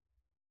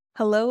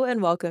Hello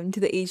and welcome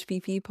to the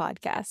HPP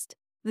podcast.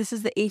 This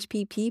is the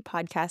HPP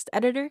podcast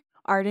editor,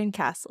 Arden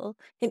Castle,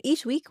 and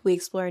each week we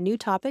explore a new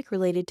topic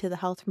related to the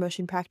Health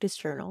Promotion Practice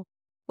Journal.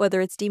 Whether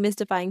it's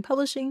demystifying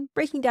publishing,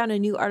 breaking down a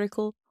new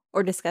article,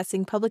 or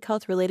discussing public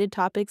health related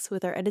topics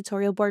with our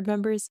editorial board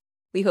members,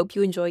 we hope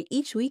you enjoy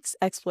each week's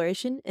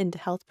exploration into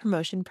health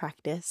promotion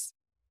practice.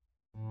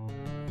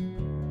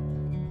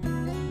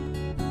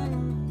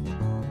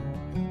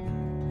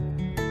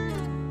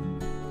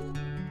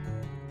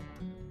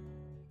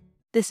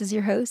 This is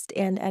your host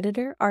and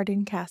editor,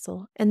 Arden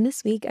Castle, and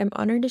this week I'm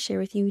honored to share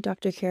with you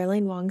Dr.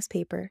 Caroline Wang's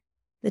paper,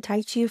 The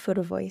Tai Chi of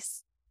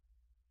Photovoice.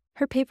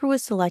 Her paper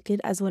was selected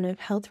as one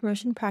of Health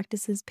Promotion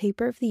Practice's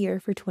Paper of the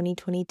Year for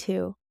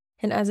 2022,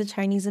 and as a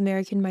Chinese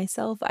American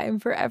myself, I am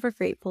forever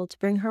grateful to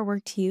bring her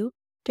work to you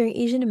during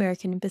Asian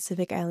American and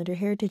Pacific Islander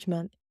Heritage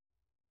Month.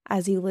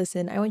 As you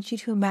listen, I want you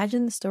to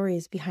imagine the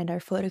stories behind our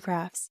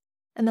photographs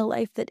and the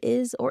life that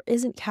is or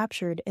isn't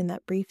captured in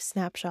that brief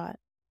snapshot.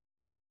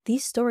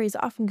 These stories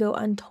often go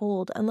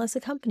untold unless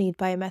accompanied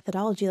by a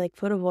methodology like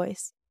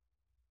Photovoice.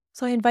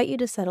 So I invite you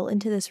to settle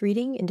into this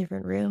reading in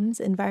different rooms,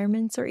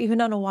 environments, or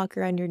even on a walk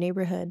around your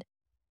neighborhood,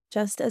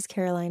 just as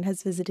Caroline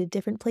has visited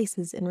different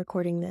places in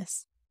recording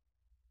this.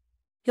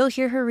 You'll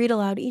hear her read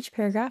aloud each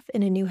paragraph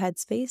in a new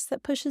headspace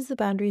that pushes the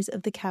boundaries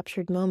of the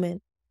captured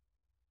moment.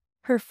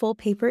 Her full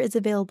paper is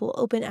available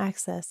open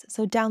access,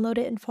 so download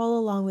it and follow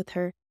along with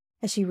her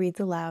as she reads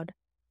aloud.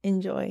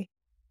 Enjoy.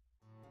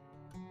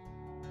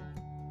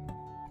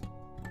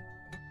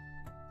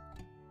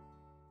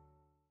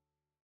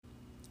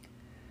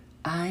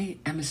 I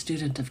am a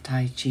student of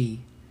Tai Chi.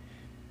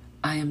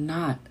 I am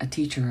not a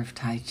teacher of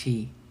Tai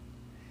Chi.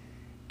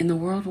 In the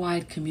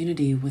worldwide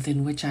community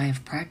within which I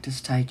have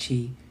practiced Tai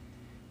Chi,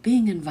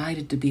 being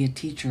invited to be a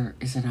teacher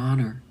is an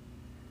honor.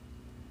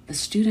 The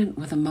student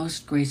with the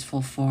most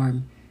graceful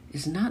form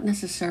is not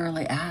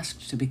necessarily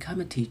asked to become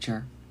a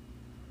teacher,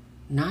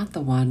 not the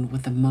one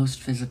with the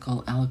most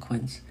physical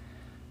eloquence,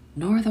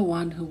 nor the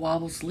one who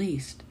wobbles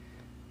least,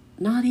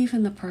 not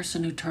even the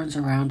person who turns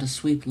around to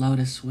sweep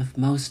lotus with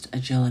most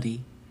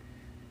agility.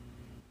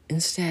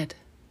 Instead,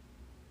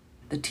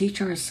 the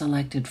teacher is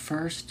selected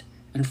first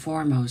and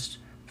foremost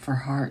for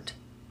heart.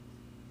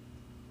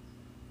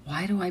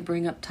 Why do I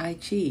bring up Tai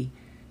Chi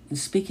in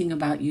speaking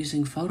about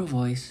using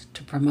Photovoice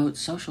to promote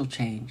social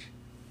change?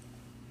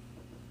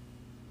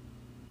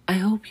 I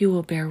hope you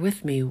will bear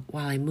with me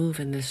while I move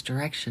in this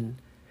direction.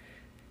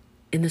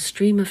 In the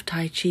stream of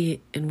Tai Chi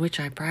in which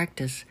I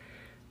practice,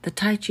 the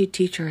Tai Chi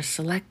teacher is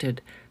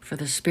selected for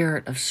the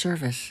spirit of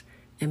service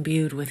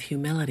imbued with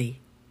humility.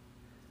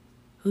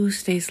 Who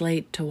stays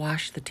late to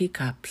wash the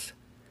teacups?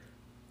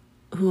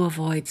 Who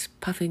avoids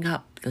puffing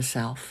up the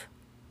self?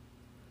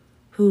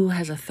 Who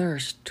has a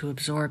thirst to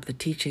absorb the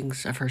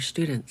teachings of her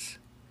students?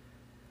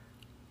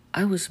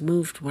 I was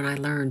moved when I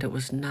learned it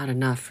was not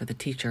enough for the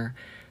teacher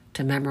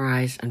to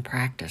memorize and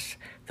practice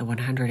the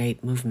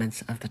 108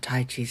 movements of the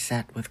Tai Chi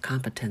set with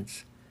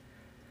competence.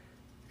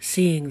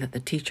 Seeing that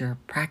the teacher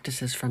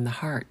practices from the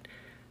heart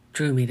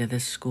drew me to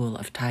this school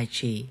of Tai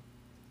Chi.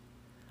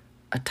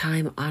 A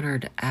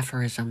time-honored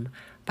aphorism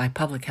by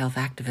public health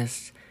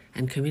activists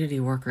and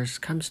community workers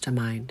comes to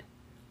mind.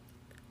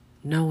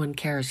 No one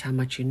cares how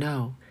much you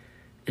know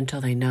until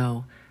they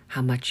know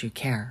how much you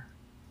care.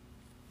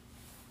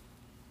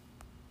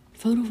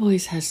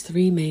 Photovoice has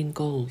three main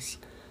goals,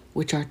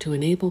 which are to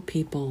enable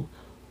people,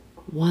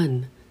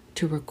 1,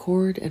 to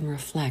record and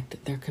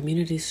reflect their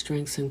community's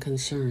strengths and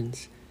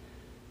concerns,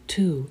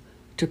 2,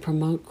 to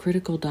promote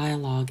critical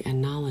dialogue and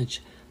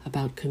knowledge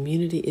about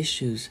community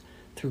issues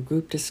through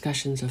group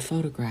discussions of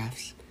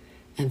photographs,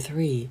 and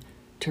 3,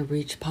 to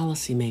reach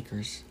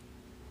policymakers.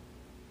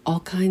 All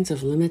kinds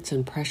of limits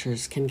and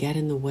pressures can get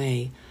in the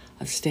way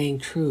of staying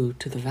true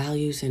to the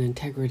values and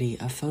integrity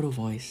of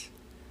Photovoice.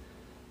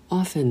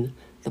 Often,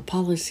 the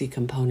policy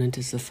component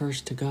is the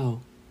first to go.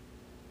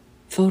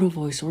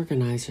 Photovoice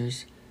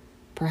organizers,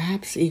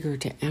 perhaps eager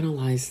to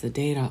analyze the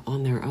data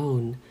on their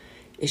own,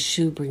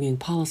 eschew bringing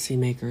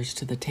policymakers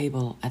to the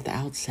table at the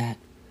outset,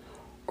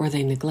 or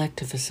they neglect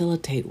to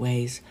facilitate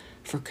ways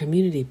for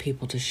community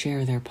people to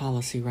share their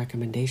policy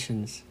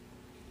recommendations.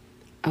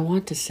 I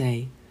want to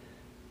say,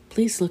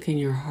 please look in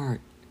your heart,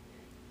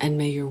 and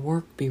may your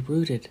work be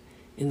rooted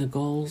in the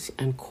goals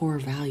and core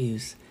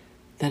values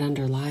that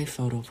underlie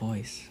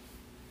Photovoice.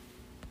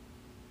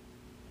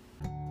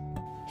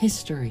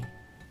 History.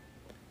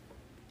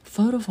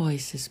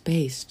 Photovoice is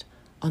based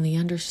on the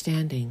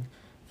understanding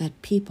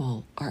that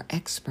people are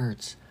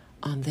experts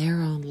on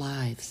their own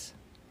lives.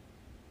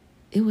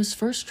 It was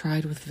first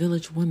tried with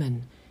village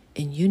women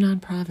in Yunnan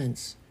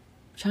Province,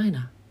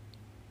 China.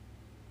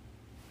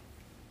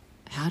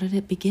 How did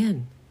it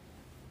begin?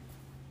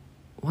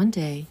 One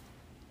day,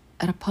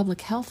 at a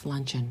public health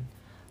luncheon,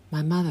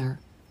 my mother,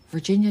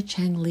 Virginia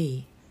Cheng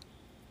Lee,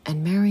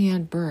 and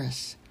Marianne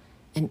Burris,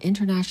 an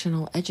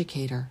international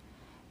educator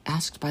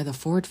asked by the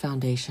Ford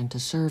Foundation to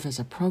serve as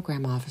a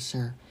program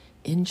officer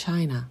in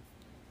China,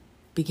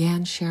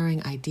 began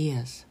sharing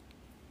ideas.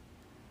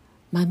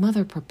 My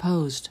mother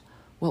proposed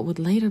what would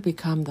later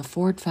become the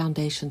Ford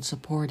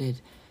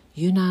Foundation-supported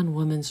Yunnan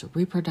Women's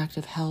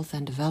Reproductive Health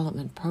and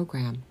Development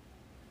Program.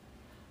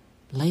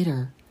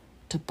 Later,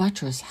 to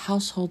buttress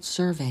household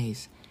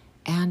surveys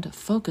and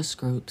focus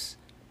groups,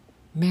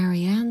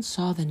 Marianne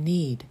saw the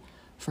need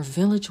for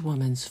village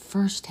women's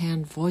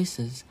first-hand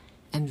voices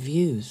and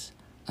views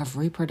of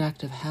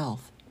reproductive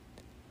health.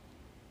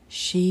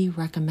 She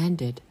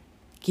recommended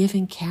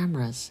giving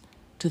cameras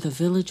to the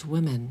village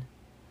women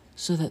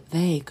so that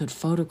they could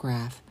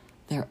photograph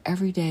their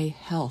everyday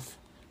health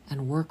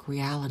and work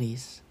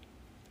realities.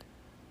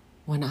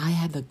 When I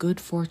had the good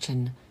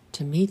fortune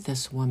to meet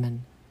this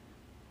woman,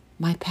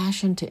 my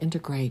passion to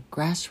integrate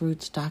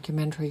grassroots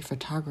documentary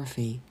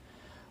photography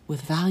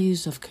with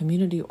values of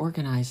community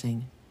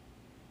organizing,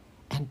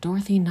 and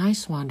Dorothy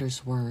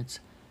Neiswander's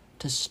words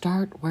to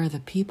start where the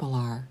people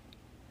are,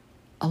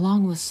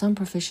 along with some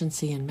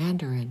proficiency in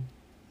Mandarin,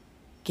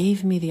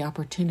 gave me the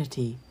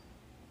opportunity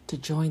to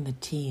join the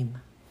team.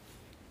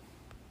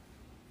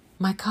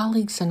 My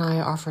colleagues and I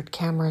offered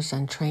cameras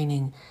and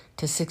training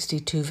to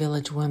 62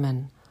 village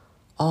women,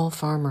 all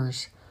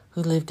farmers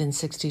who lived in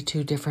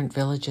 62 different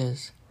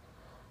villages.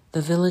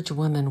 The village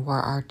women were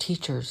our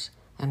teachers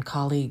and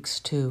colleagues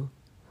too.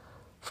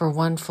 For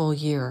 1 full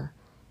year,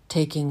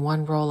 taking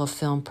 1 roll of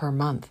film per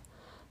month,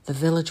 the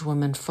village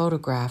women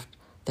photographed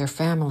their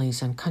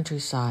families and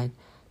countryside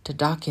to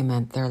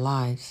document their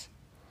lives.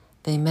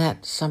 They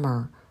met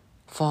summer,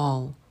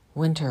 fall,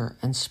 winter,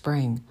 and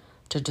spring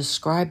to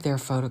describe their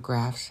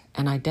photographs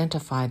and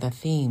identify the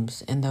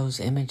themes in those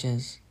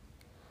images.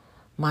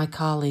 My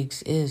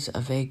colleagues is a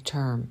vague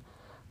term,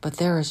 but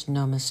there is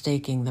no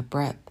mistaking the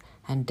breadth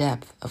and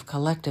depth of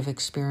collective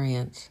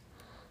experience.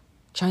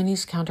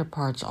 Chinese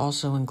counterparts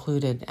also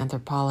included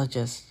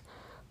anthropologists,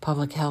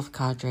 public health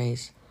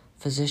cadres,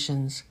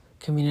 physicians,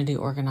 community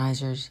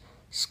organizers,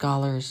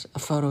 scholars, a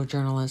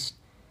photojournalist,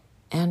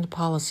 and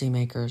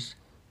policymakers,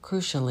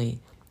 crucially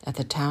at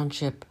the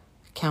township,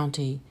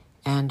 county,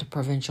 and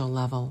provincial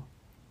level.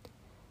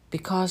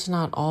 Because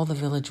not all the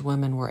village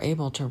women were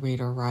able to read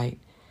or write,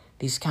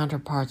 these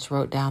counterparts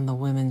wrote down the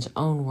women's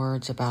own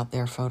words about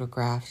their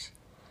photographs.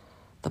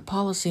 The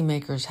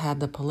policymakers had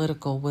the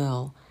political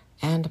will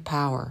and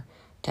power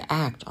to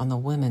act on the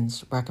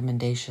women's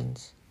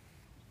recommendations.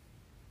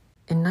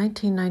 In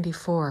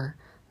 1994,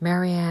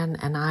 Marianne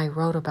and I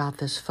wrote about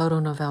this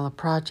photonovella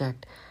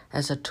project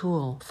as a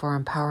tool for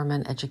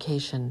empowerment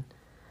education.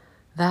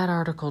 That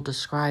article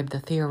described the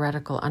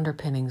theoretical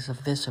underpinnings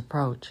of this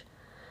approach: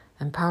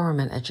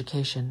 empowerment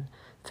education,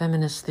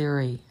 feminist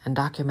theory, and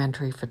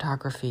documentary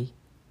photography.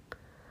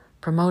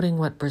 Promoting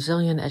what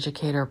Brazilian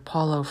educator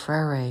Paulo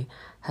Freire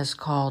has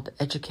called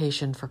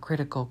education for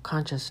critical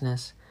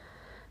consciousness,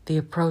 the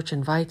approach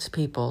invites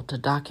people to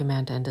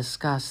document and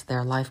discuss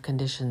their life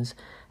conditions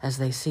as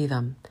they see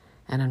them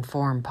and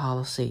inform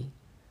policy.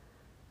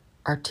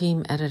 Our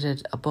team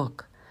edited a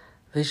book,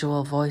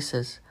 Visual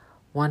Voices,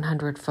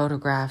 100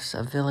 Photographs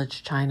of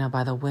Village China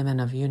by the Women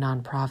of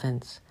Yunnan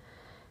Province,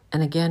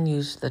 and again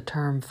used the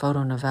term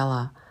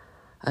photonovella,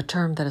 a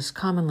term that has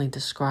commonly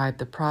described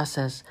the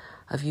process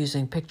of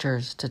using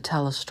pictures to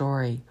tell a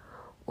story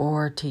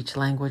or teach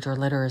language or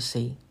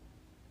literacy.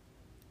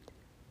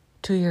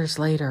 2 years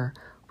later,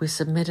 we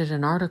submitted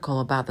an article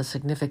about the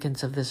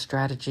significance of this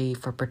strategy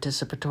for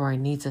participatory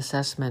needs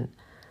assessment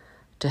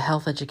to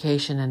health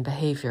education and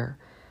behavior,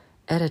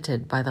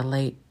 edited by the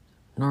late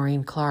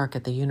Noreen Clark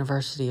at the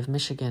University of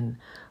Michigan,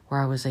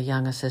 where I was a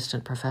young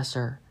assistant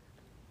professor.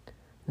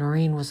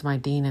 Noreen was my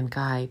dean and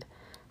guide,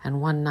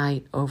 and one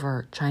night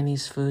over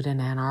Chinese food in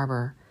Ann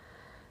Arbor,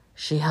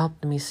 she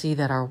helped me see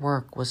that our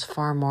work was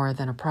far more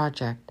than a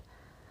project.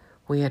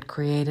 We had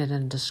created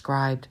and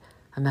described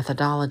a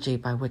methodology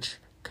by which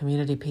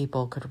community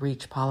people could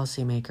reach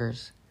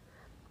policymakers.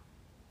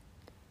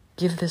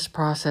 Give this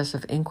process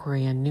of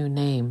inquiry a new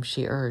name,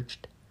 she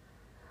urged.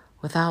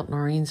 Without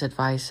Noreen's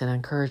advice and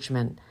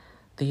encouragement,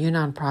 the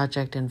Yunnan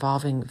project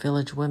involving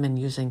village women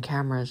using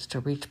cameras to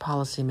reach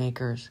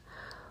policymakers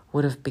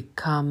would have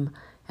become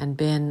and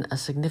been a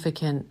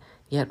significant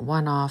yet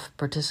one-off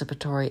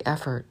participatory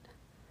effort.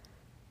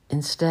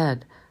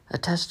 Instead, a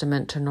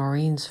testament to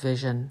Noreen's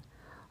vision,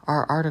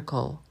 our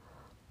article,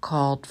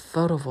 called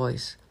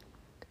Photovoice,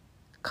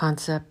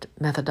 Concept,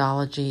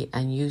 Methodology,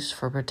 and Use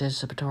for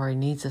Participatory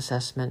Needs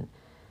Assessment,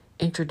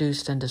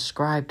 introduced and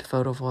described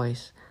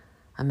Photovoice,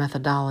 a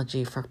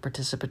methodology for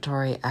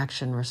participatory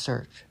action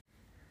research.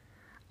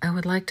 I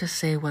would like to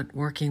say what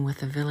working with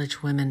the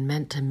village women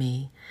meant to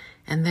me,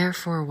 and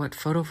therefore what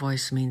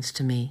Photovoice means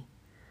to me.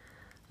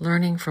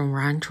 Learning from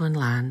Ran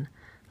Chunlan,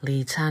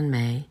 Li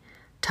Chanmei,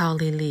 Tao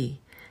Li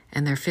Li,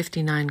 and their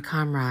 59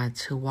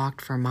 comrades who walked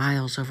for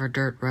miles over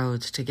dirt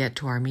roads to get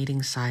to our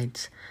meeting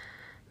sites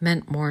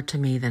meant more to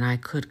me than I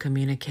could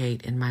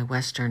communicate in my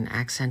Western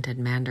accented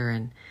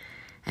Mandarin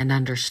and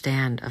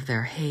understand of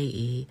their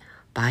Hei,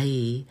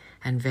 Bai,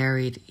 and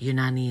varied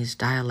Yunnanese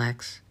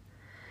dialects.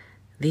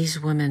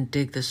 These women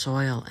dig the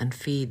soil and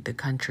feed the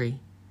country.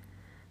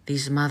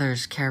 These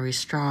mothers carry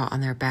straw on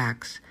their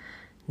backs,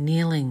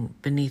 kneeling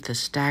beneath the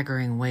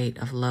staggering weight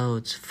of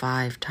loads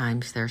 5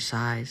 times their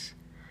size.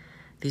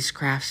 These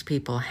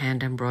craftspeople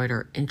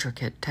hand-embroider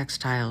intricate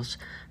textiles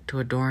to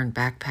adorn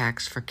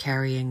backpacks for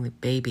carrying the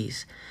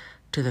babies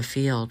to the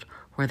field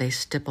where they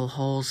stipple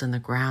holes in the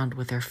ground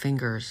with their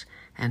fingers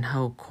and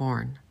hoe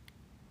corn.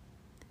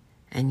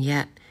 And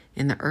yet,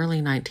 in the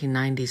early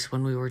 1990s,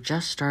 when we were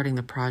just starting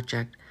the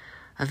project,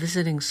 a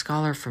visiting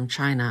scholar from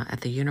China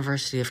at the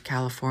University of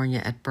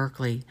California at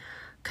Berkeley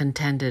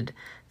contended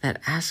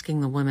that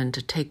asking the women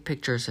to take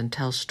pictures and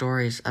tell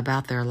stories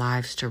about their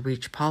lives to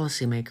reach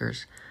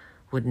policymakers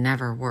would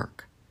never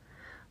work.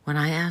 When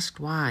I asked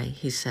why,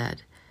 he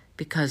said,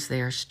 "Because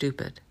they are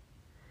stupid."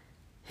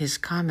 His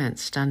comment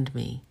stunned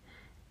me,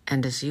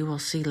 and as you will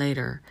see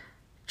later,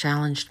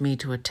 challenged me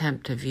to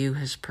attempt to view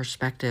his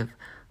perspective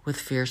with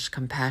fierce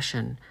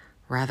compassion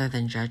rather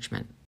than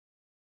judgment.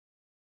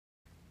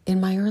 In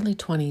my early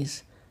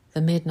 20s,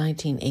 the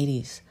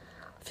mid-1980s,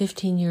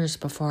 15 years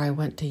before I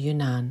went to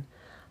Yunnan,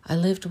 I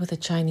lived with a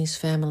Chinese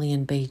family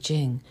in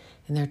Beijing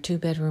in their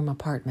 2-bedroom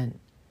apartment.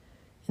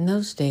 In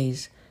those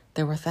days,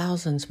 there were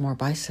thousands more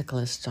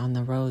bicyclists on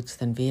the roads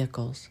than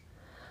vehicles.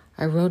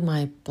 I rode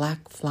my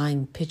black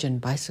flying pigeon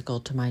bicycle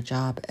to my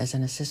job as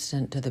an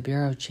assistant to the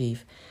bureau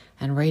chief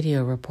and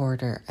radio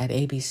reporter at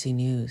ABC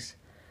News.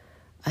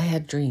 I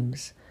had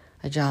dreams.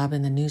 A job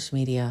in the news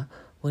media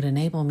would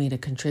enable me to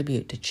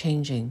contribute to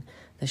changing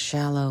the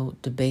shallow,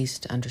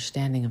 debased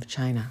understanding of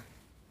China.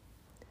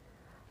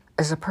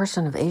 As a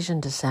person of Asian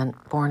descent,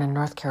 born in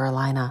North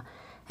Carolina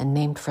and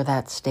named for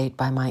that state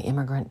by my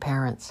immigrant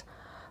parents,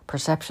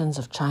 perceptions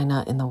of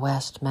China in the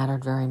West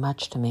mattered very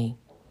much to me.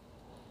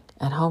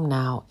 At home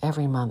now,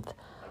 every month,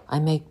 I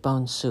make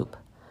bone soup,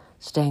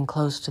 staying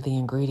close to the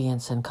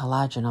ingredients and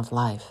collagen of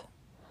life.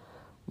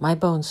 My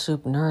bone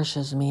soup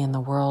nourishes me in the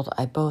world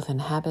I both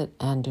inhabit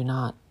and do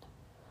not.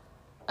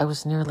 I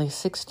was nearly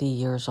 60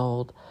 years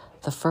old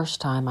the first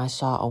time I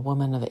saw a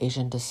woman of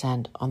Asian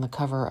descent on the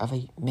cover of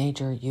a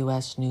major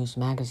U.S. news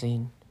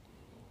magazine.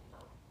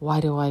 Why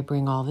do I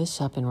bring all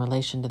this up in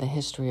relation to the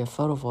history of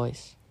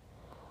Photovoice?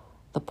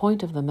 The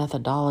point of the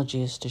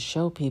methodology is to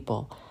show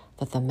people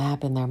that the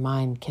map in their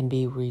mind can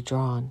be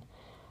redrawn,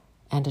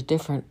 and a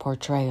different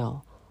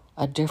portrayal,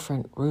 a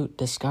different route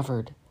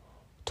discovered,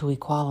 to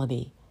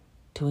equality,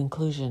 to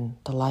inclusion,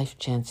 to life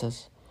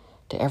chances,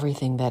 to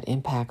everything that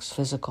impacts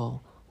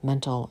physical,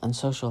 mental, and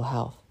social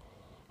health,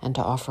 and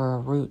to offer a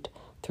route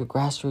through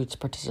grassroots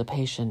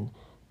participation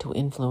to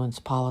influence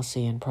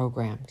policy and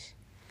programs.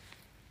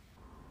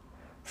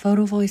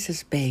 Photovoice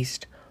is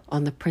based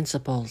on the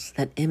principles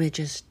that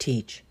images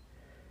teach.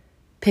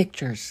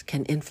 Pictures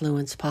can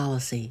influence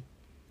policy,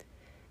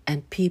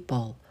 and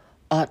people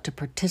ought to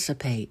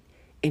participate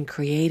in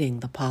creating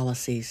the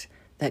policies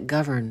that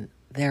govern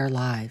their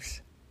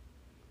lives.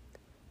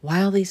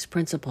 While these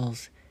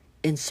principles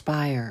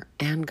inspire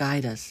and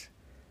guide us,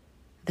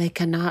 they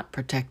cannot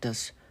protect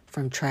us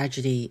from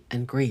tragedy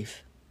and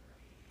grief.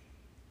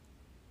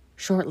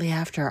 Shortly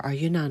after our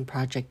Yunnan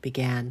project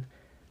began,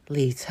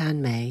 Li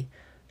Tanmei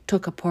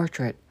took a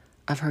portrait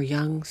of her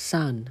young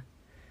son,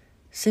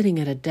 sitting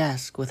at a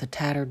desk with a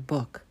tattered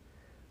book,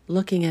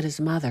 looking at his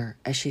mother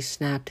as she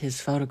snapped his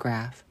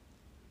photograph.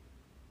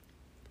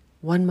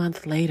 1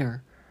 month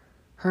later,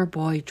 her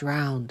boy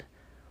drowned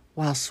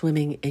while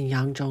swimming in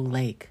Yangzhong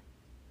Lake.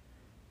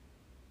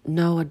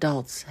 No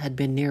adults had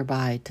been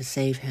nearby to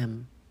save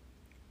him.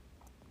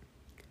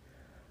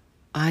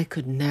 I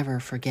could never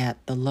forget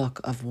the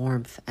look of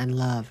warmth and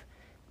love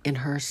in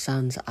her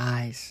son's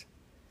eyes.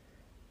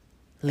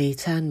 Li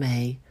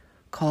Tanmei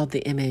called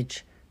the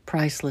image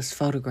priceless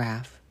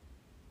photograph.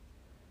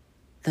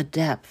 The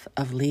depth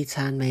of Li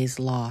Tanmei's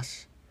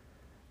loss,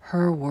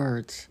 her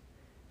words,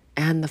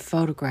 and the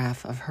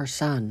photograph of her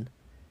son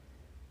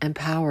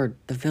empowered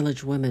the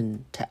village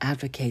women to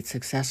advocate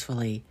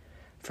successfully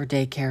for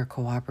daycare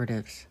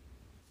cooperatives.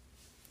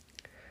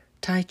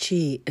 Tai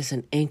Chi is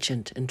an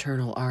ancient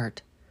internal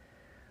art.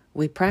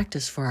 We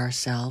practice for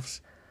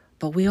ourselves,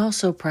 but we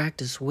also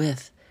practice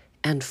with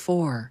and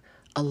for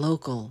a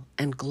local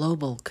and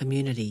global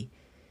community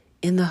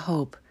in the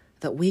hope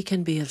that we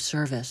can be of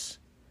service.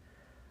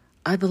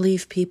 I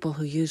believe people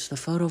who use the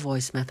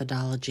Photovoice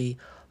methodology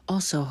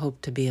also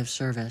hope to be of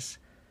service,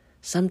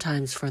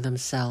 sometimes for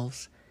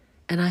themselves,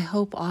 and I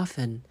hope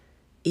often,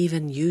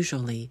 even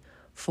usually,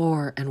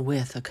 for and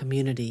with a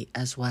community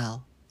as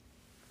well.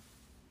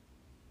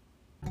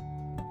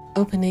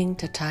 Opening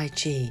to Tai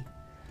Chi,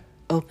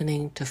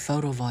 opening to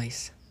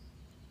Photovoice.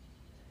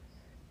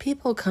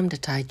 People come to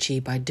Tai Chi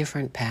by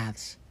different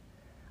paths.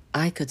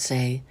 I could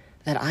say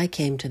that I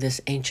came to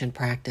this ancient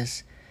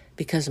practice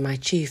because my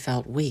Chi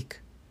felt weak,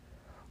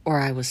 or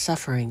I was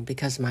suffering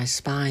because my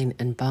spine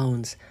and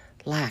bones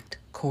lacked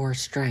core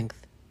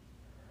strength.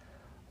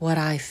 What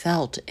I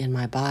felt in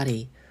my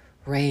body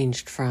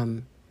ranged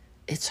from,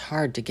 "It's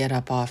hard to get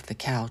up off the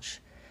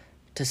couch,"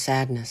 to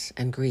sadness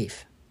and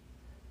grief.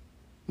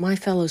 My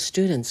fellow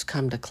students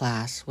come to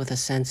class with a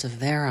sense of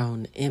their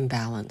own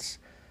imbalance,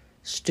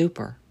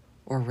 stupor,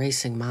 or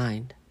racing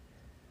mind.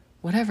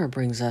 Whatever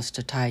brings us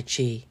to Tai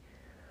Chi,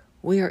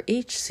 We are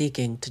each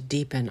seeking to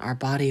deepen our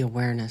body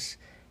awareness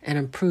and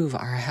improve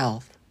our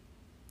health.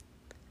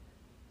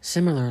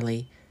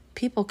 Similarly,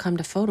 people come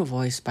to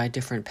Photovoice by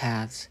different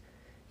paths,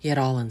 yet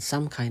all in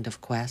some kind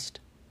of quest.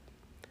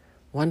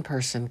 One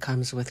person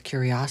comes with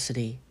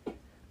curiosity,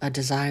 a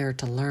desire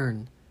to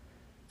learn,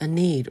 a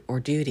need or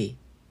duty.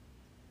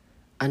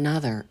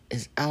 Another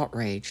is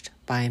outraged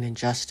by an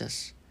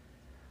injustice,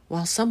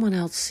 while someone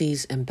else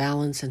sees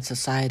imbalance in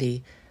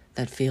society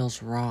that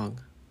feels wrong.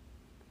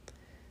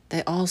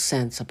 They all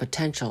sense a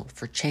potential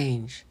for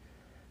change,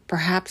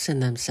 perhaps in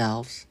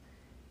themselves,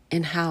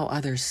 in how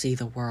others see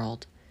the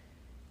world,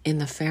 in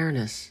the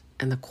fairness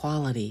and the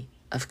quality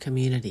of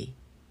community.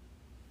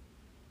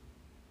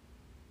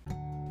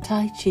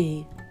 Tai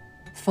Chi,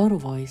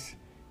 Photovoice,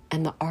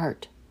 and the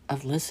art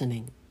of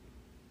listening.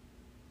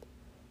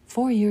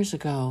 4 years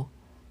ago,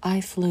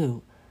 I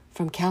flew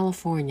from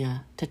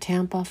California to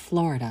Tampa,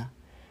 Florida,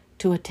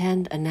 to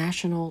attend a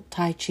national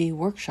Tai Chi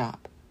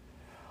workshop.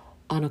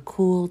 On a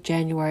cool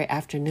January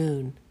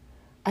afternoon,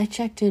 I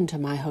checked into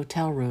my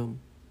hotel room.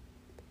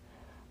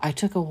 I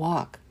took a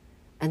walk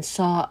and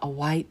saw a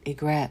white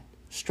egret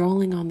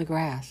strolling on the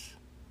grass.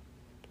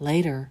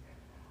 Later,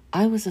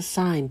 I was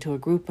assigned to a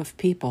group of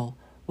people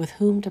with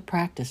whom to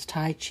practice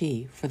Tai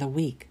Chi for the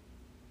week.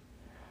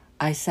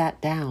 I sat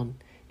down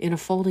in a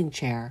folding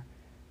chair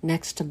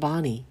next to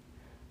Bonnie,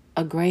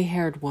 a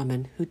gray-haired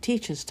woman who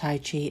teaches Tai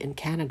Chi in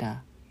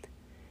Canada,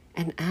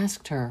 and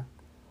asked her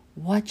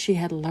what she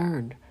had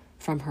learned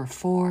from her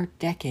 4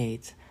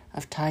 decades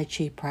of Tai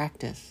Chi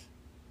practice.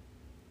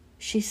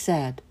 She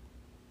said,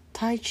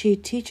 "Tai Chi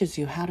teaches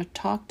you how to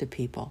talk to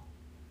people."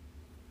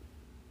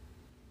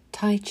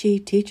 Tai Chi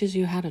teaches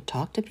you how to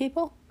talk to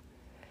people?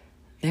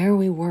 There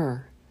we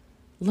were,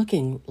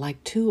 looking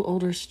like 2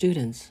 older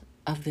students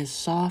of this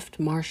soft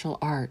martial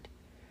art,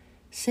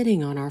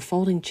 sitting on our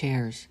folding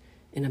chairs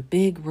in a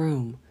big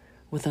room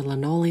with a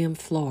linoleum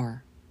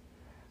floor.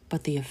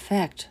 But the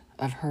effect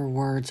of her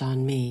words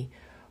on me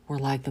were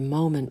like the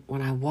moment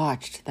when I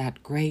watched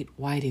that great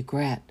white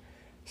egret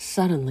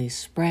suddenly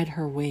spread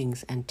her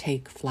wings and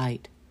take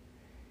flight.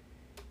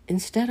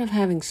 Instead of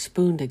having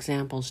spooned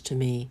examples to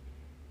me,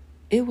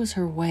 it was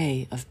her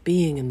way of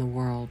being in the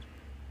world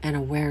and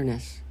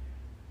awareness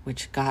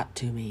which got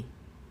to me.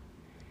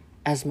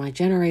 As my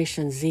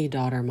Generation Z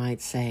daughter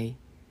might say,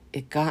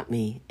 it got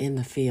me in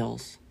the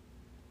feels.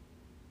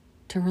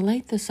 To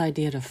relate this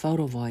idea to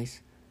Photovoice,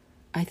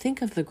 I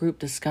think of the group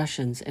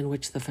discussions in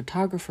which the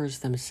photographers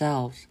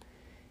themselves,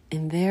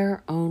 in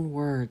their own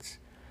words,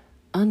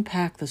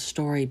 unpack the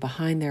story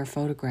behind their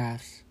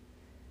photographs,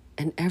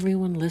 and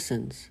everyone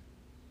listens.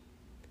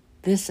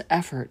 This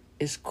effort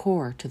is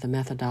core to the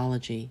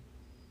methodology.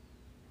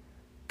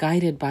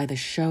 Guided by the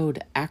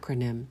SHOWED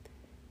acronym,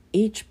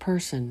 each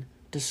person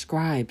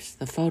describes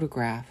the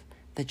photograph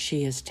that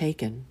she has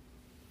taken.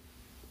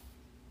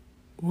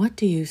 What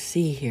do you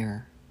see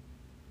here?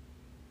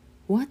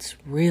 What's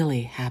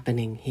really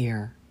happening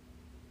here?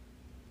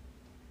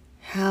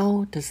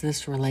 How does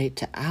this relate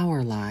to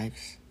our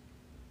lives?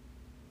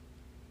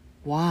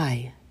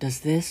 Why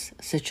does this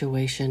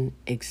situation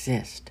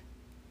exist?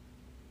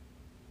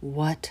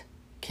 What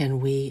can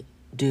we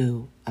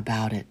do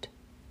about it?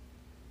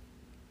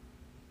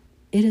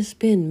 It has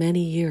been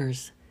many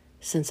years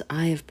since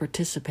I have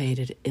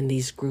participated in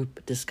these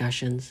group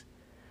discussions,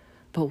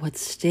 but what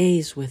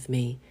stays with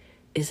me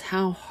is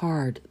how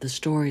hard the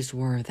stories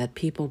were that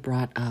people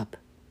brought up.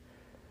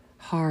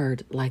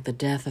 Hard like the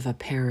death of a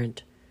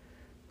parent,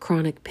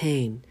 chronic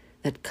pain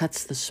that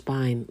cuts the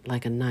spine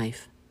like a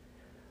knife,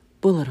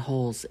 bullet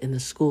holes in the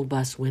school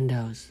bus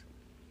windows.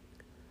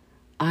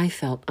 I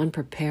felt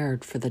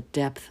unprepared for the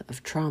depth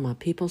of trauma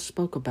people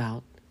spoke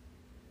about.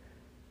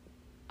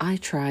 I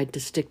tried to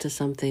stick to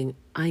something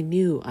I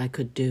knew I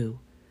could do,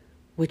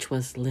 which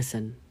was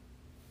listen.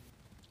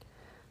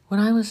 When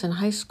I was in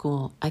high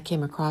school, I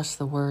came across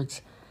the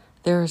words,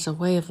 "There is a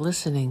way of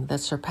listening that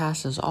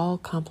surpasses all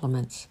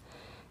compliments,"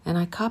 and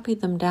I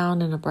copied them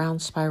down in a brown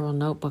spiral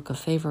notebook of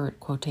favorite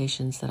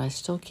quotations that I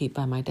still keep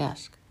by my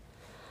desk.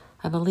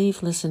 I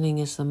believe listening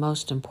is the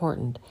most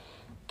important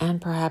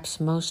and perhaps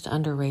most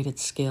underrated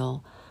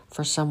skill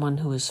for someone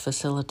who is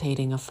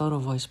facilitating a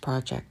Photovoice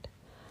project.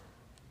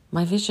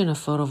 My vision of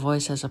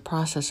Photovoice as a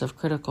process of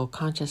critical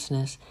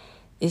consciousness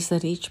is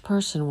that each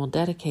person will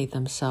dedicate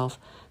themselves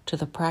to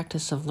the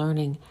practice of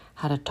learning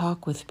how to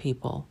talk with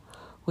people,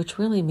 which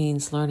really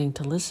means learning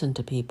to listen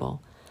to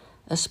people,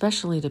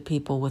 especially to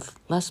people with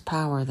less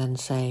power than,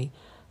 say,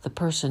 the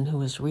person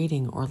who is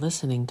reading or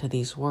listening to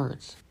these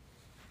words.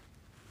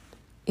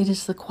 It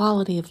is the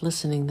quality of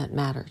listening that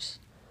matters.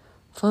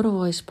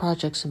 Photovoice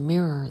projects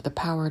mirror the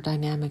power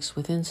dynamics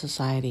within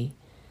society.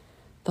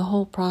 The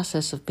whole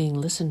process of being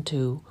listened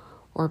to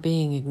or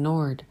being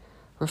ignored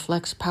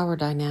reflects power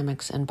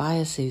dynamics and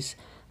biases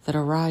that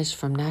arise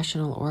from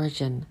national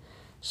origin,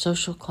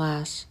 social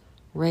class,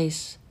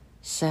 race,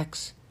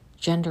 sex,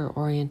 gender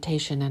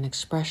orientation and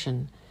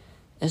expression,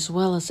 as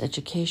well as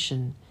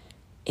education,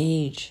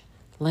 age,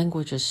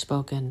 languages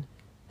spoken,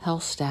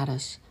 health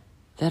status,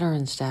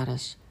 veteran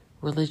status,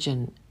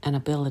 religion, and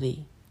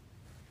ability.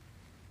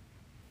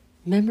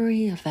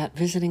 Memory of that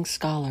visiting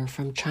scholar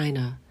from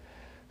China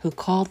who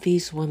called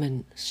these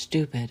women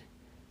stupid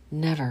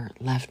never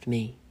left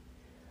me.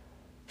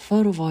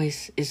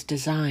 Photovoice is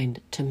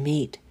designed to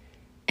meet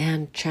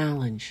and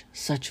challenge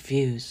such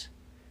views.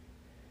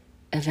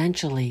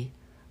 Eventually,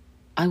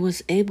 I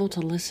was able to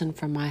listen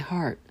from my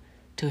heart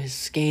to his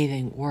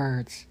scathing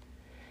words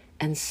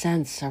and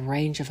sense a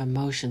range of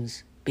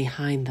emotions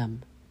behind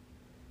them.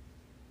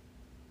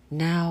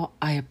 Now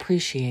I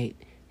appreciate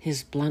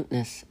his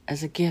bluntness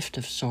as a gift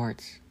of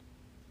sorts.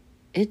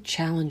 It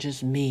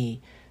challenges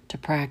me to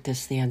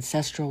practice the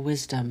ancestral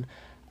wisdom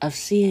of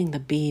seeing the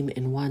beam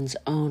in one's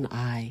own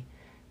eye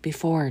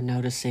before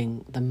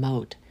noticing the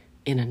mote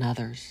in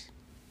another's.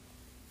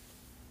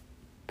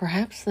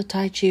 Perhaps the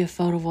Tai Chi of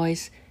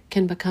Photovoice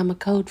can become a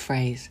code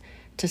phrase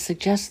to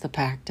suggest the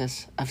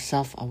practice of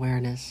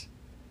self-awareness.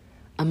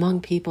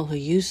 Among people who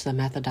use the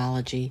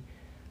methodology,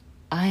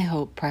 I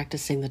hope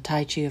practicing the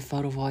Tai Chi of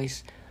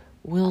Photovoice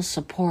will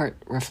support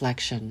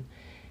reflection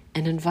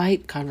and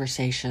invite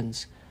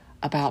conversations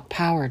about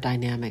power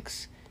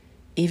dynamics,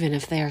 even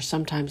if they are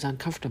sometimes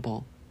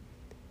uncomfortable.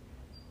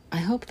 I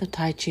hope the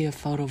Tai Chi of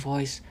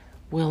Photovoice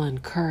will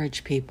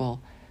encourage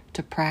people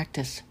to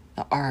practice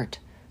the art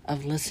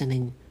of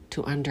listening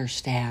to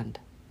understand.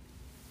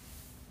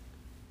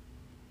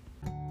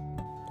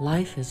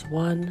 Life is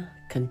one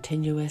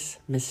continuous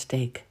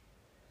mistake.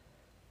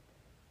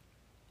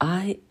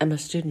 I am a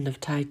student of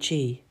Tai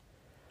Chi.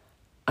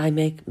 I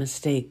make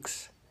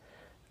mistakes.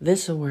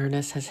 This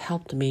awareness has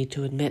helped me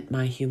to admit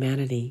my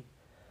humanity.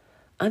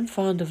 I'm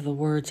fond of the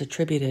words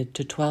attributed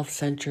to 12th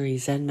century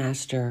Zen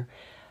master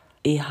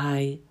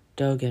Ihai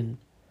Dogen.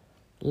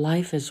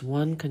 Life is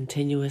one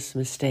continuous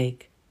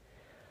mistake.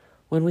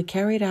 When we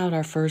carried out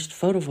our first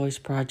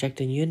Photovoice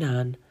project in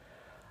Yunnan,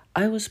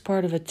 I was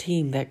part of a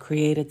team that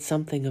created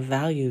something of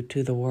value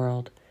to the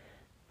world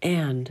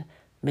and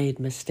made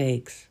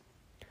mistakes.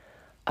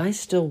 I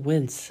still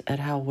wince at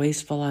how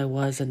wasteful I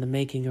was in the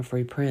making of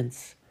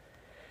reprints.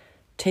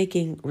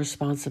 Taking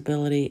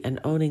responsibility and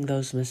owning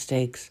those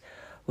mistakes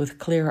with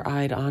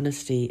clear-eyed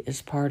honesty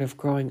is part of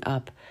growing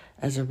up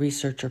as a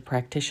researcher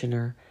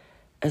practitioner,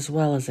 as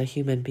well as a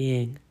human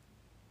being.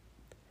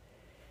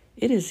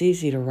 It is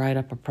easy to write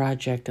up a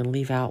project and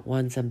leave out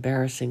one's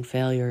embarrassing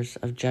failures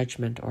of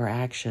judgment or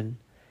action.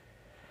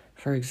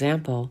 For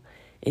example,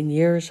 in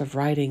years of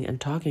writing and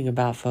talking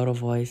about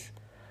Photovoice,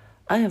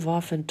 I have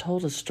often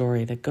told a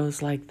story that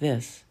goes like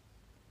this.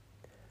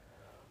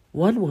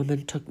 One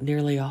woman took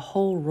nearly a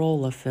whole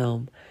roll of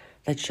film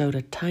that showed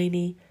a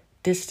tiny,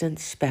 distant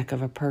speck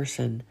of a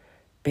person,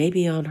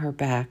 baby on her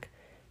back,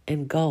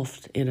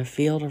 engulfed in a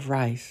field of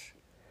rice.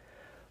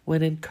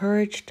 When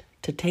encouraged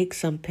to take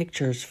some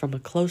pictures from a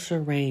closer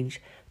range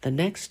the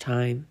next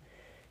time,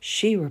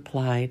 she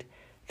replied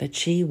that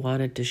she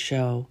wanted to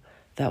show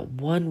that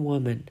one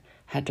woman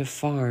had to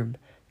farm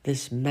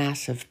this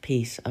massive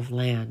piece of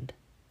land.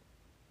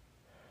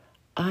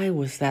 I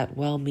was that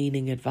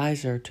well-meaning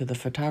advisor to the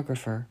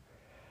photographer.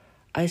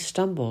 I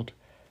stumbled,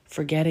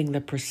 forgetting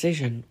the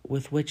precision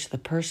with which the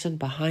person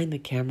behind the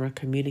camera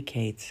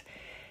communicates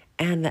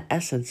and the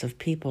essence of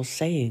people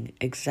saying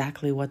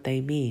exactly what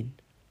they mean.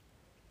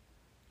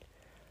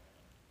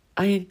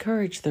 I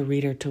encourage the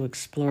reader to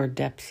explore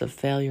depths of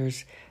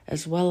failures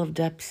as well as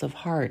depths of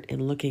heart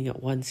in looking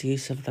at one's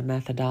use of the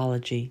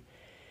methodology.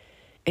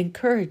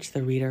 Encourage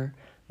the reader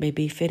may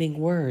be fitting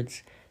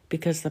words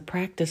because the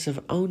practice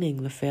of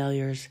owning the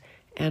failures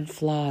and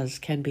flaws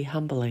can be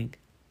humbling.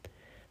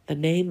 The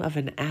name of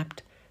an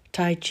apt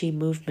Tai Chi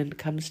movement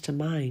comes to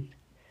mind.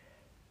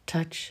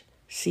 Touch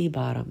sea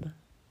bottom.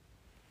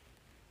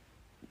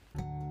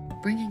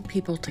 Bringing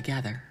people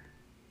together.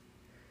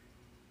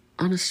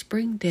 On a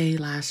spring day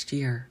last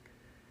year,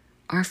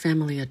 our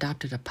family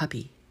adopted a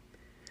puppy.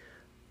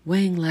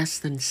 Weighing less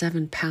than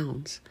 7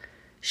 pounds,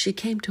 she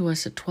came to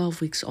us at 12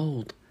 weeks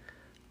old,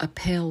 a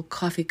pale,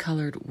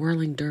 coffee-colored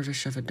whirling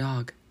dervish of a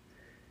dog.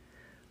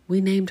 We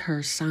named her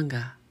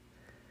Sangha,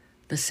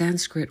 the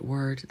Sanskrit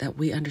word that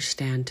we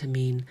understand to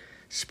mean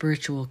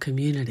spiritual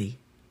community.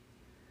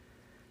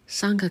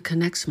 Sangha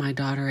connects my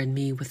daughter and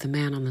me with the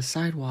man on the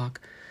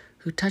sidewalk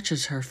who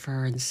touches her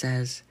fur and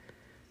says,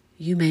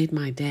 "You made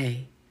my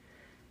day.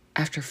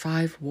 After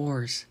 5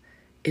 wars,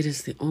 it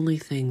is the only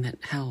thing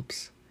that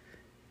helps."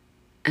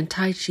 And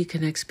Tai Chi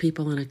connects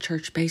people in a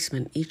church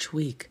basement each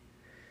week.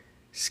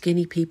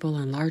 Skinny people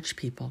and large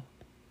people,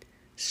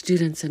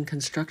 students and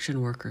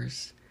construction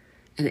workers,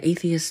 and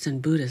atheists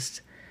and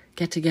Buddhists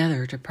get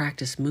together to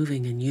practice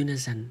moving in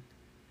unison.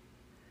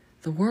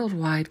 The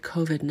worldwide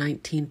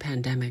COVID-19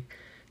 pandemic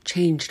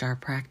changed our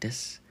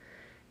practice,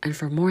 and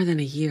for more than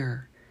a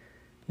year,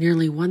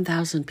 nearly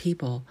 1,000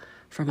 people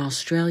from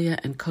Australia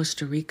and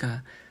Costa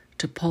Rica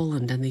to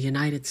Poland and the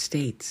United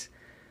States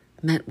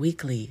met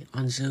weekly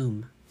on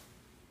Zoom.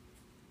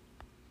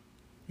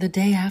 The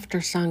day after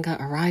Sangha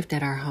arrived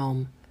at our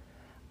home,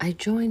 I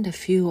joined a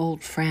few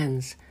old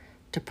friends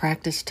to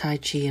practice Tai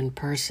Chi in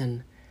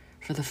person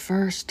for the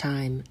first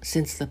time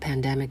since the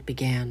pandemic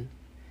began.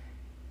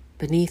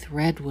 Beneath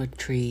redwood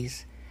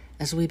trees,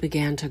 as we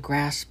began to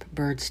grasp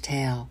bird's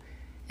tail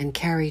and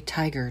carry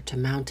tiger to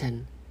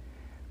mountain.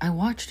 I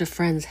watched a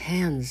friend's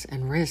hands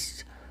and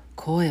wrists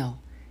coil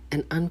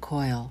and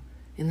uncoil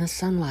in the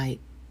sunlight.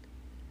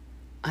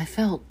 I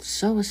felt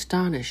so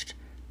astonished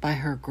by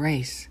her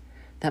grace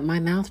that my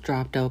mouth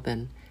dropped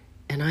open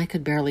and I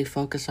could barely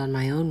focus on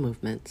my own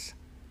movements.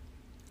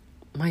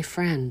 My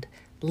friend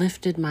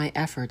lifted my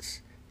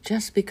efforts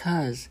just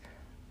because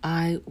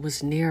I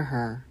was near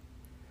her.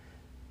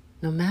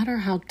 No matter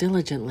how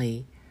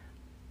diligently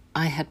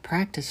I had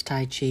practiced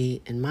Tai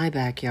Chi in my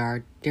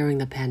backyard during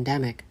the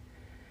pandemic,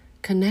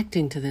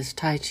 connecting to this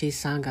Tai Chi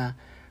Sangha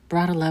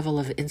brought a level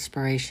of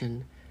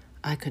inspiration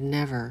I could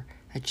never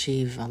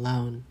achieve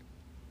alone.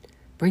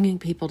 Bringing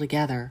people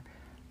together,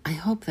 I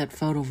hope that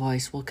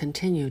Photovoice will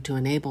continue to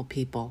enable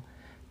people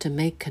to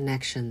make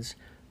connections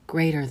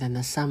greater than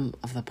the sum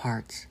of the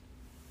parts.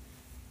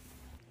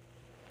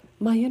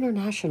 My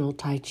international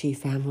Tai Chi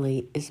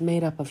family is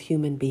made up of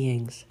human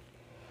beings.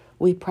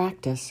 We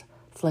practice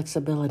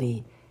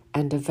flexibility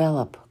and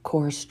develop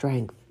core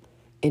strength,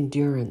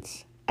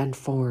 endurance, and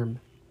form.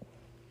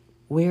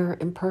 We're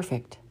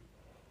imperfect.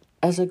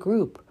 As a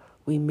group,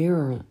 we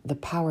mirror the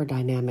power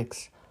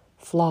dynamics,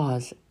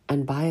 flaws,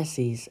 and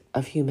biases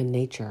of human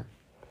nature.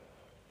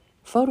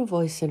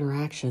 Photovoice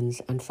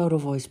interactions and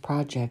Photovoice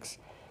projects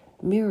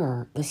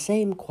mirror the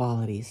same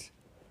qualities,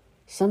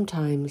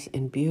 sometimes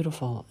in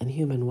beautiful and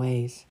human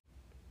ways,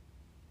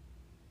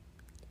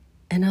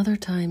 and other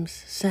times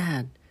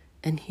sad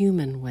and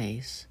human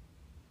ways.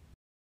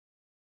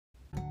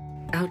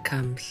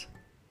 Outcomes.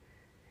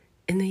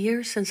 In the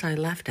years since I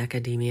left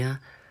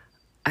academia,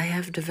 I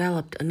have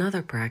developed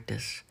another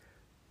practice,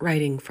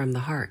 writing from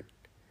the heart.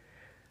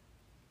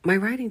 My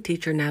writing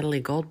teacher, Natalie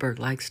Goldberg,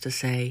 likes to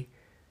say,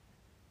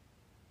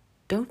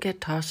 "Don't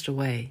get tossed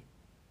away."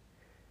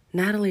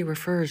 Natalie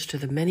refers to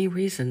the many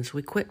reasons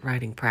we quit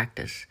writing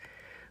practice,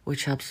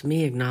 which helps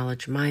me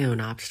acknowledge my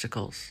own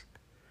obstacles.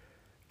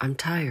 I'm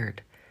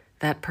tired.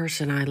 That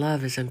person I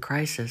love is in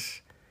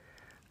crisis.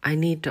 I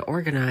need to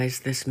organize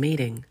this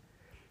meeting.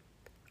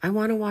 I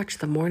want to watch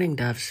the mourning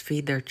doves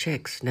feed their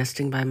chicks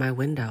nesting by my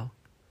window.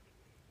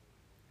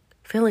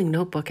 Filling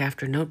notebook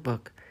after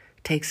notebook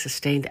takes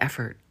sustained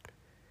effort.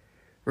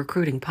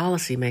 Recruiting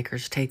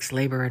policymakers takes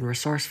labor and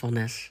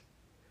resourcefulness.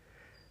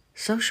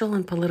 Social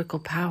and political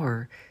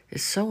power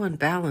is so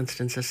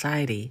unbalanced in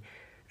society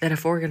that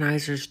if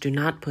organizers do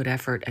not put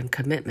effort and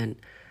commitment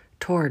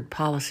toward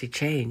policy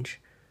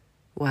change,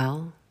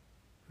 well,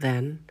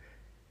 then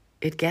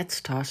it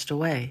gets tossed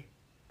away.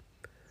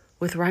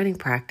 With writing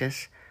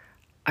practice,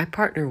 I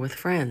partner with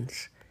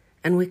friends,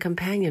 and we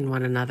companion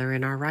one another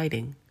in our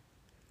writing.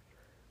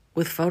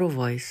 With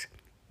Photovoice,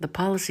 the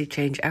policy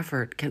change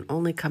effort can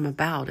only come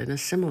about in a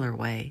similar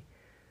way,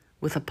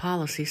 with a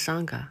policy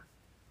sangha.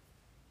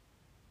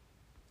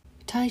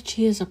 Tai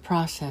Chi is a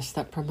process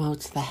that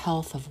promotes the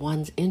health of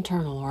one's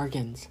internal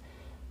organs,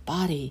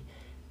 body,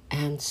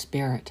 and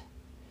spirit.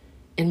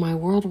 In my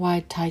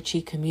worldwide Tai Chi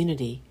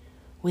community,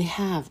 we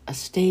have a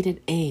stated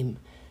aim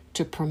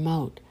to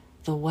promote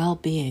the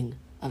well-being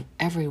of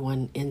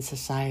everyone in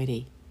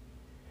society.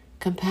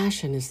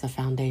 Compassion is the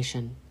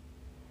foundation.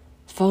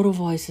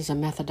 Photovoice is a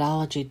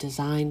methodology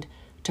designed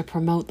to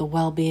promote the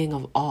well-being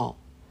of all,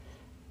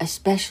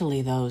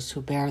 especially those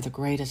who bear the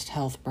greatest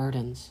health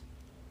burdens.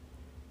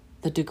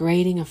 The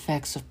degrading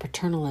effects of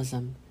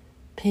paternalism,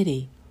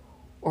 pity,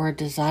 or a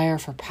desire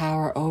for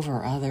power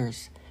over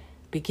others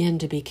begin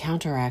to be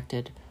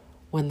counteracted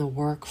when the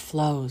work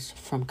flows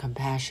from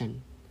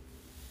compassion.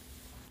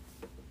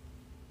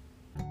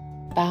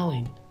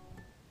 Bowing.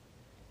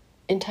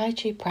 In Tai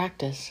Chi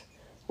practice,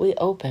 we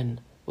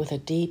open with a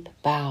deep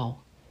bow,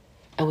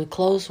 and we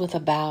close with a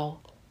bow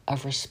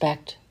of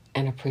respect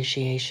and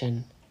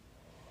appreciation.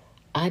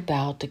 I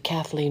bow to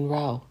Kathleen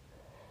Rowe,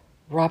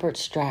 Robert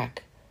Strack,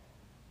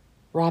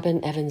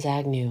 Robin Evans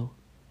Agnew,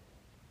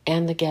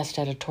 and the guest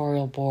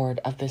editorial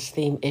board of this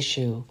theme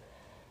issue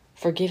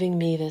for giving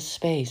me this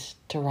space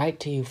to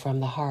write to you from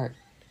the heart.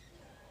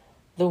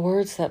 The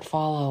words that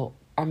follow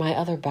are my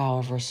other bow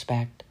of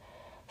respect,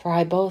 for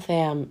I both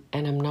am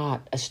and am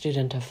not a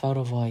student of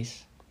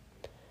Photovoice.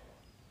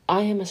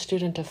 I am a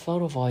student of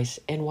Photovoice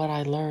in what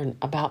I learn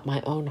about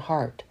my own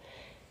heart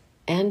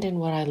and in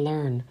what I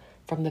learn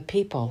from the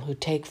people who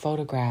take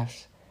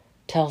photographs,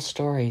 tell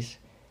stories,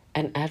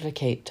 and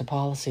advocate to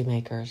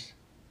policymakers.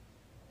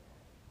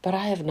 But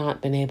I have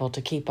not been able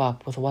to keep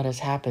up with what has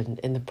happened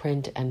in the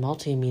print and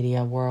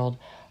multimedia world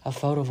of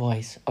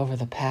Photovoice over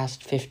the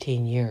past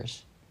 15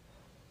 years.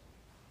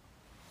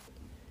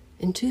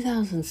 In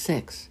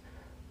 2006,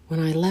 when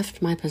I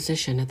left my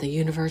position at the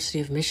University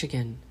of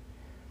Michigan,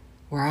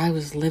 where I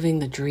was living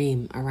the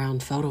dream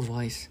around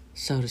Photovoice,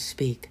 so to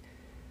speak,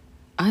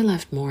 I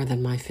left more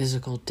than my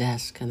physical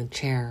desk and a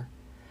chair,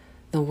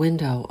 the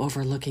window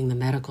overlooking the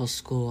medical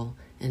school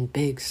and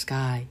big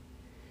sky,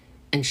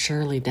 and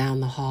Shirley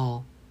down the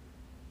hall,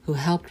 who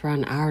helped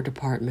run our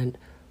department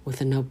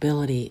with a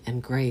nobility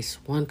and grace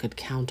one could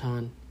count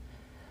on.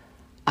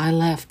 I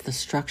left the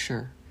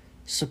structure,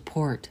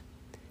 support,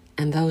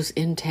 and those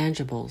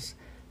intangibles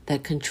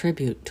that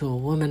contribute to a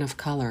woman of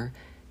color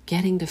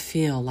getting to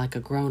feel like a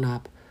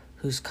grown-up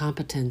whose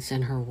competence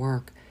in her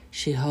work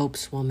she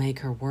hopes will make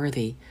her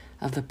worthy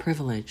of the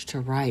privilege to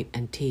write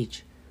and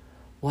teach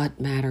what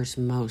matters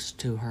most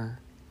to her.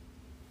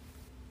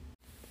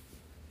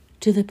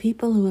 To the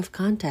people who have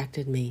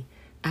contacted me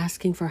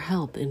asking for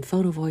help in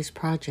Photovoice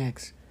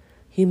projects,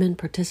 human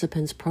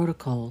participants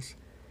protocols,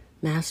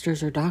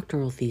 master's or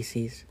doctoral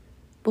theses,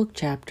 book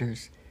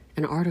chapters,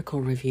 and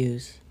article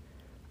reviews,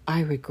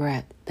 I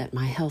regret that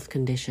my health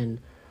condition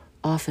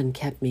often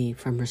kept me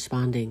from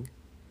responding.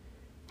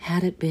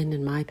 Had it been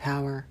in my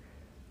power,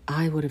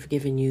 I would have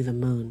given you the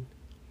moon.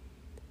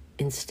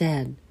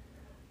 Instead,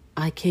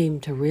 I came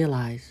to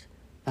realize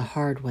the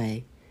hard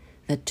way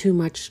that too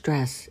much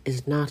stress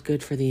is not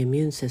good for the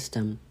immune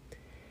system,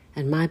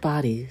 and my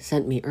body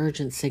sent me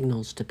urgent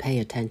signals to pay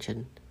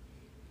attention.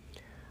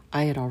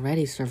 I had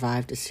already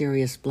survived a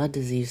serious blood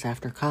disease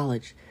after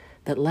college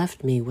that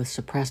left me with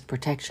suppressed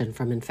protection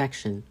from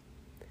infection.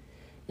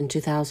 In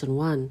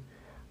 2001,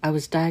 I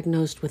was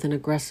diagnosed with an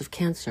aggressive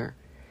cancer,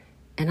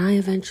 and I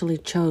eventually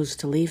chose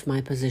to leave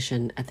my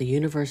position at the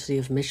University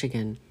of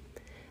Michigan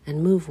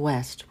and move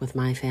west with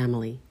my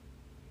family.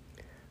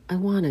 I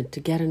wanted to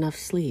get enough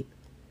sleep,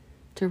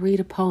 to read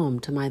a poem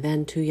to my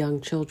then 2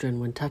 young children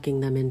when tucking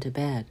them into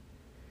bed,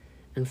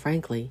 and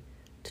frankly,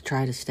 to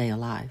try to stay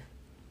alive.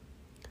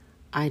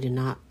 I do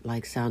not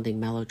like sounding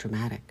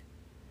melodramatic,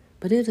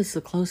 but it is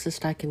the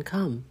closest I can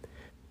come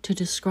to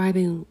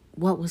describing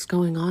what was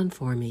going on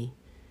for me,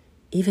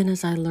 even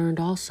as I learned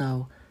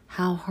also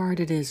how hard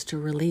it is to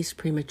release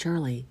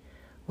prematurely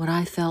what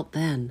I felt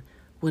then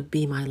would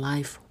be my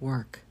life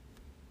work.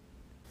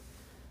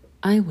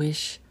 I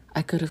wish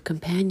I could have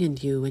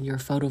companioned you in your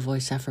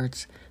Photovoice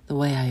efforts the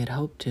way I had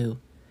hoped to.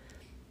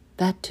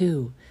 That,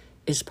 too,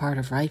 is part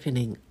of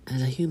ripening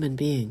as a human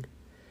being,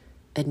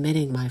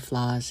 admitting my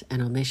flaws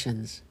and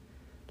omissions,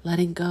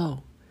 letting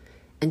go,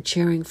 and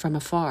cheering from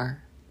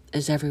afar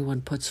as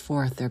everyone puts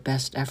forth their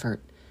best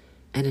effort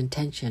and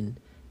intention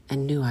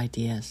and new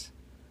ideas.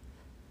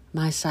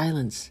 My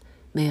silence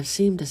may have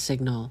seemed a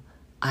signal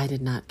I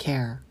did not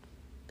care,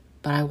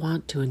 but I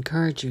want to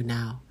encourage you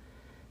now,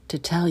 to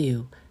tell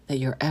you that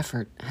your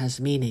effort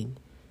has meaning,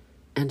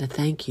 and to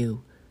thank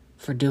you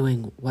for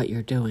doing what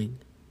you're doing.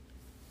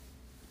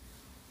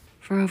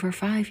 For over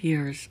 5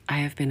 years, I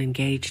have been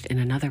engaged in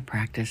another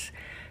practice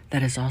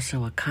that is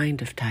also a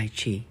kind of Tai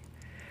Chi.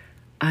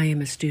 I am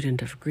a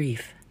student of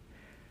grief.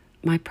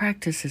 My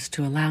practice is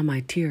to allow my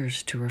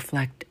tears to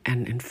reflect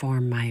and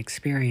inform my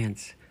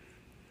experience.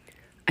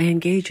 I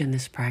engage in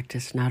this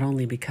practice not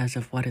only because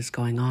of what is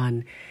going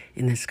on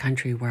in this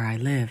country where I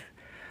live,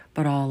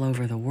 but all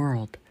over the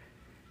world,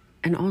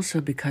 and also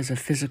because of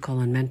physical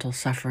and mental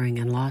suffering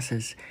and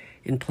losses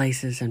in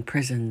places and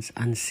prisons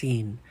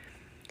unseen,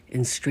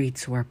 in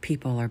streets where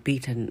people are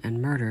beaten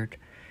and murdered,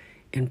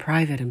 in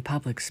private and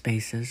public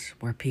spaces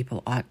where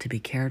people ought to be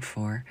cared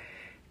for,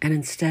 and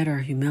instead are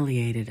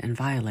humiliated and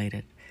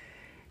violated,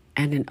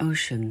 and in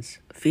oceans,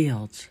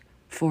 fields,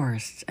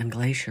 forests, and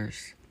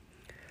glaciers.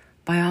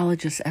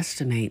 Biologists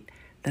estimate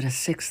that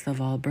 1/6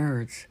 of all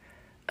birds,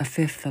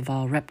 1/5 of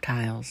all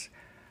reptiles,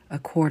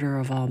 1/4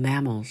 of all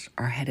mammals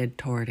are headed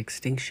toward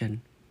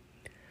extinction.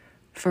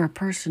 For a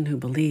person who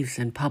believes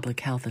in public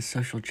health as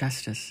social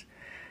justice,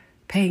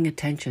 paying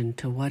attention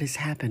to what is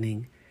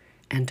happening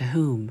and to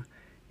whom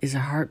is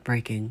a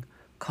heartbreaking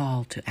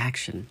call to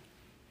action.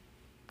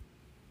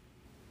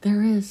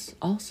 There is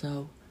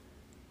also,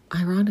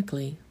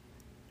 ironically,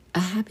 a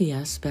happy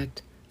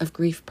aspect of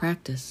grief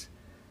practice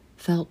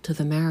felt to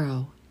the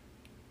marrow,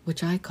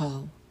 which I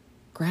call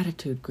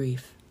gratitude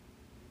grief.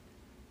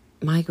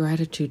 My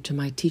gratitude to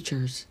my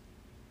teachers,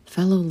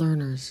 fellow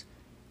learners,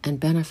 and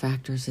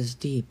benefactors is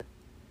deep,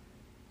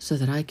 so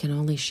that I can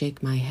only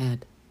shake my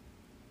head.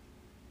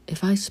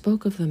 If I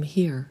spoke of them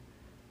here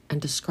and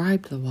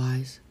described the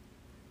whys,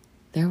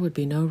 there would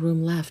be no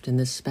room left in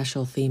this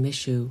special theme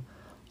issue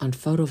on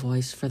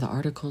Photovoice for the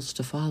articles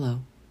to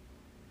follow.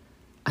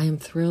 I am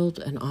thrilled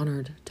and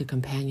honored to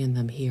companion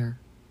them here.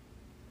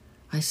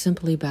 I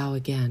simply bow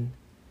again,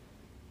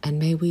 and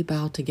may we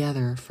bow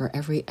together for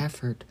every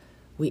effort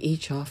we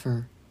each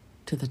offer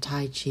to the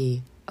Tai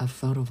Chi of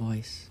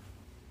Photovoice.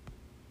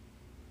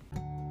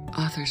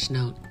 Author's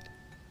note: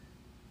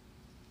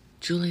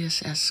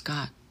 Julius S.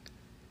 Scott,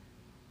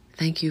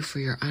 thank you for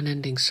your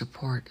unending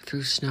support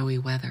through snowy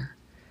weather.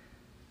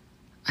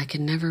 I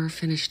can never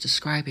finish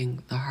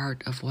describing the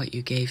heart of what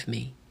you gave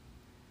me.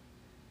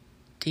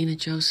 Dina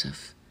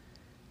Joseph,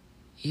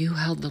 you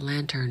held the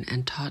lantern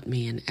and taught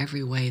me in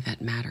every way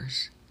that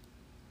matters.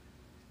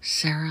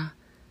 Sarah,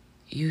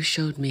 you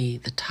showed me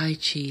the Tai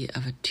Chi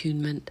of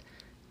attunement,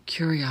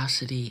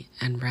 curiosity,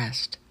 and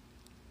rest.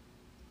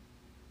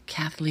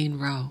 Kathleen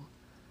Rowe,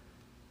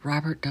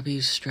 Robert W.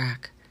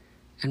 Strack,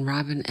 and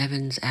Robin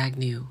Evans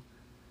Agnew,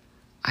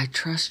 I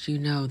trust you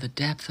know the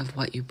depth of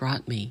what you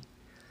brought me,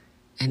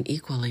 and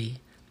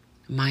equally,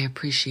 my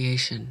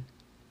appreciation.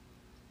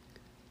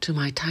 To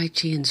my Tai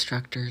Chi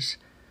instructors,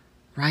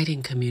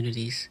 writing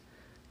communities,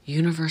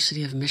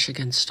 University of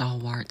Michigan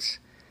stalwarts,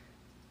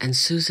 and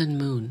Susan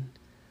Moon,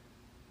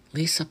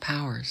 Lisa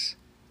Powers,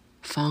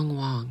 Fong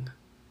Wang,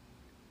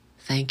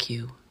 thank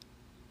you.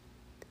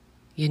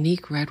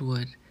 Unique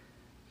Redwood,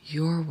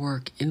 your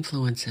work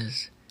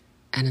influences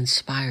and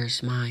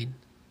inspires mine.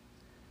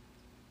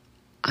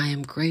 I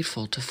am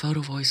grateful to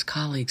Photovoice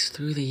colleagues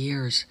through the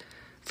years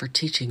for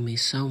teaching me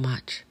so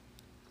much.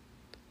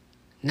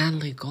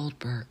 Natalie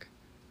Goldberg,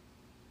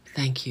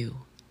 thank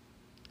you.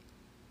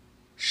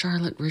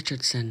 Charlotte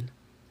Richardson,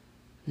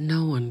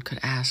 no one could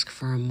ask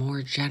for a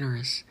more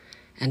generous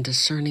and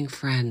discerning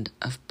friend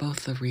of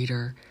both the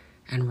reader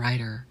and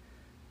writer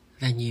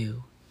than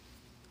you.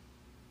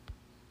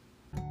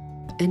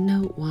 In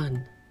Note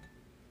 1,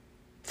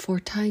 for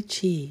Tai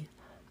Chi,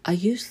 I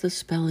use the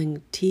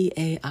spelling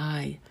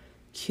Taiqi,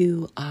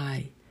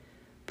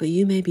 but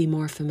you may be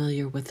more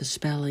familiar with the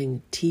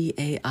spelling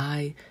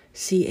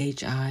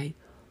Taichi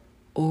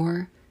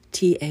or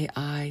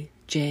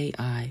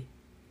Taiji.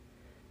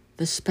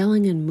 The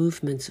spelling and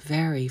movements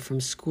vary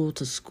from school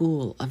to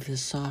school of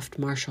this soft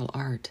martial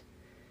art.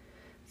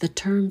 The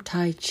term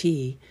Tai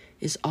Chi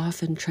is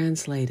often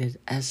translated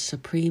as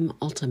Supreme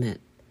Ultimate.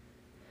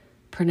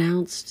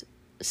 Pronounced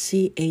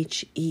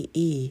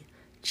Chee,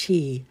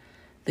 Chi,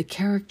 the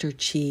character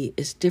Chi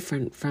is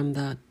different from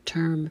the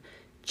term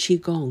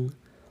Qigong,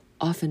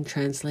 often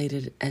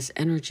translated as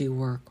energy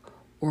work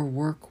or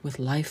work with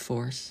life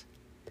force.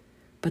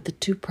 But the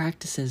two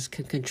practices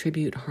can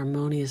contribute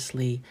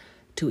harmoniously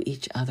to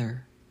each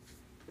other.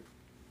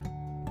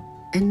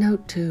 And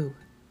Note 2,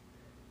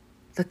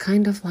 the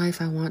kind of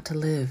life I want to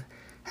live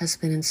has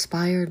been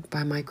inspired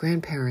by my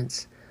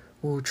grandparents,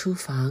 Wu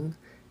Chufang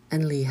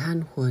and Li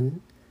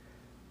Hanhun,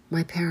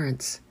 my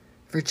parents,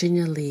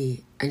 Virginia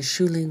Lee and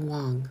Shuling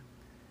Wang,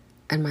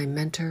 and my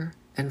mentor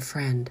and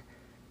friend,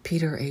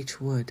 Peter H.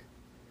 Wood.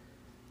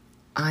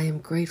 I am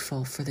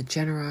grateful for the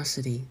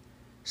generosity,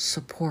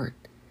 support,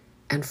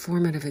 and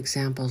formative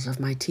examples of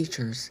my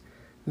teachers,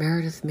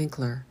 Meredith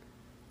Minkler,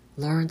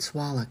 Lawrence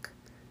Wallach,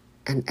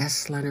 and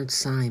S. Leonard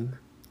Syme.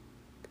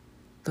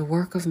 The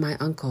work of my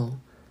uncle,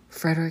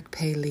 Frederick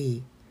Pei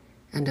Lee,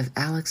 and of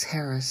Alex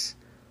Harris,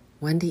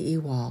 Wendy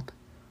Ewald,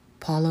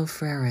 Paulo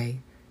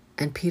Freire,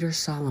 and Peter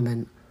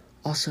Solomon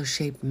also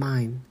shaped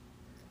mine.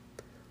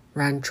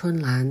 Ran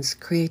Chunlan's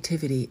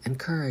creativity and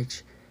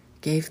courage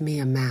gave me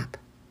a map.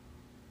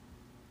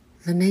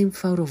 The name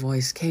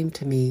Photovoice came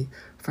to me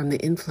from the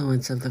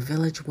influence of the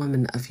village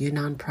woman of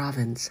Yunnan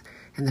province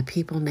and the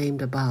people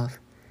named above,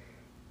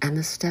 and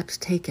the steps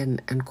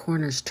taken and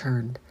corners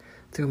turned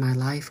through my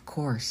life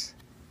course.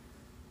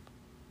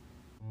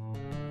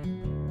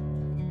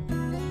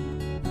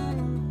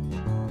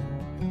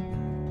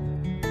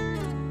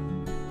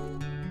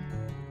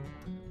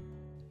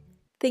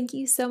 Thank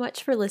you so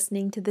much for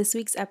listening to this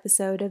week's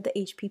episode of the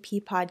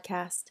HPP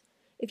podcast.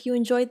 If you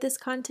enjoyed this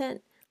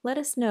content, let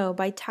us know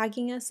by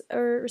tagging us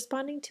or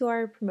responding to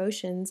our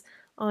promotions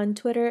on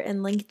Twitter and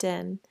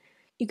LinkedIn.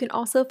 You can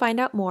also find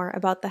out more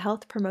about the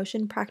Health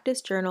Promotion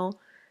Practice Journal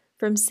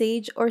from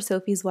Sage or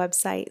Sophie's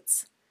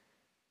websites.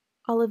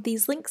 All of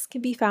these links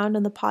can be found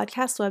on the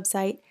podcast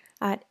website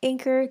at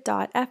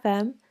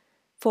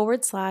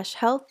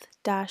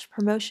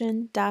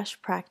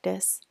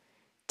anchor.fm/health-promotion-practice.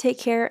 Take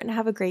care and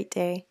have a great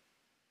day.